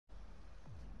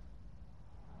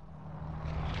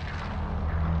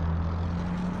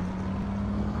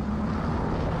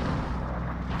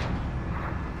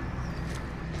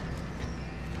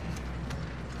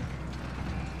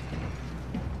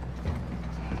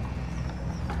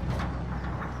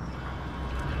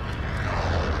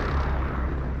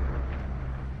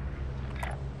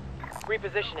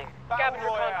Repositioning. Battle Scavenger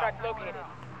Royale. contract located.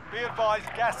 Be advised,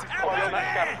 gas is Royal closing in.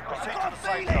 scavenger. Proceed to the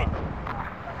safe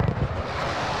zone.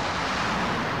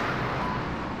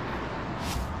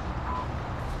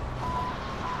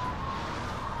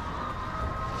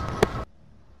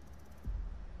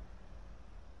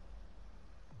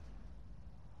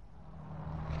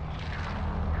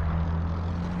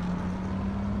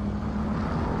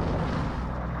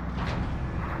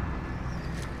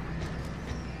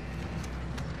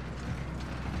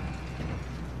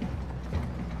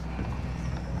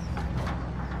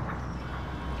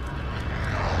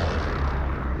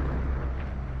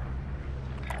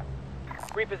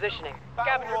 Repositioning. Battle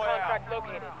Scavenger Royale. contract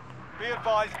located. Be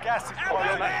advised, gas is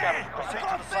closing in. Proceed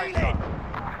to the safe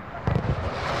zone.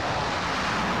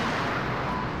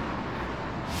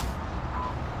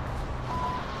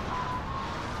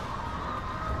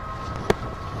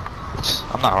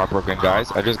 I'm not heartbroken,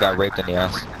 guys. I just got raped in the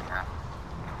ass.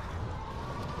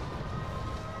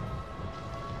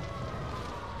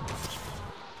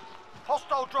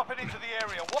 Hostile dropping into the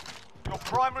area. What? Your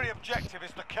primary objective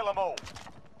is to kill them all.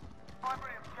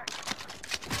 Primary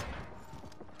objective.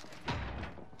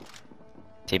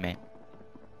 Teammate.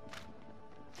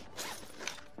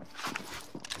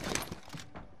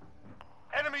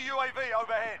 Enemy UAV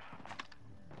overhead.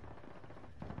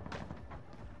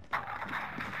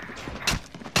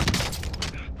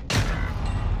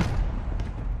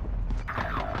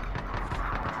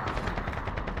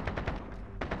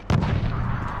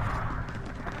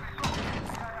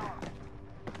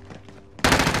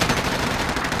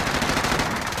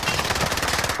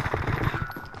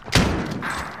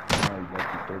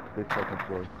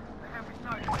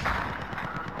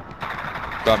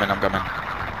 Coming, I'm coming.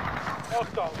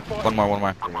 One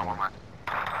more.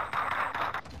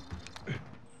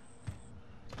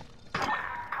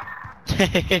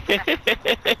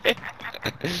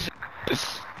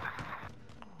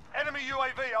 Enemy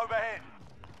UAV overhead.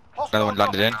 Hostile Another one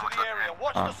landed in. dropping into the area.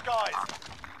 Watch the skies.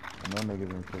 No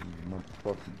niggas in fucking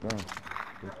motherfucking gun.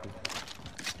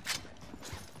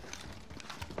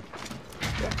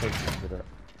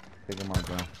 Taking my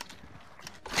gun.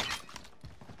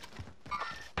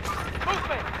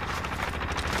 Movement!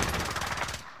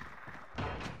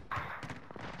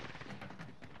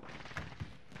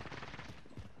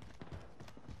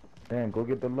 Damn, go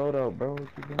get the loadout, bro. What you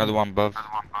doing? Another one above.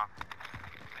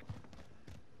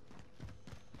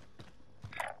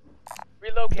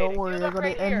 Relocating. Don't worry, Fuse I got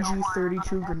upgrade an here.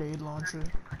 MG32 grenade launcher.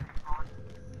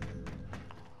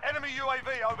 Enemy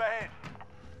UAV overhead.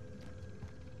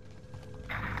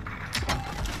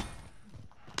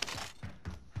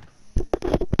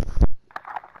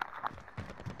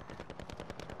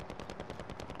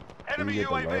 Enemy get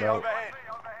the UAV loadout? overhead.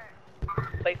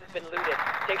 Place has been looted.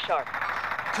 Take sharp.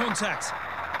 Contact.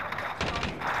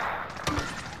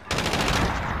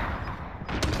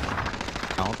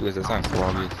 I don't think it's a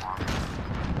froggies.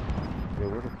 Yeah,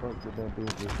 where the fuck did that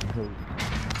dude just move?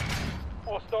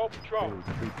 Hostile patrol.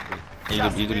 You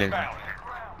can live. Inbound.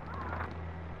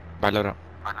 Bye, load up.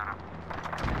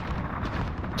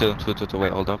 Two,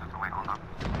 wait, hold up.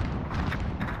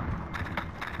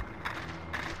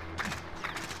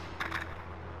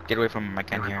 Get away from him, I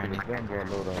can't hear anything. Gun got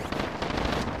loadout.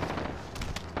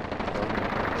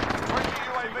 Friendly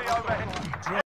UAV overhead.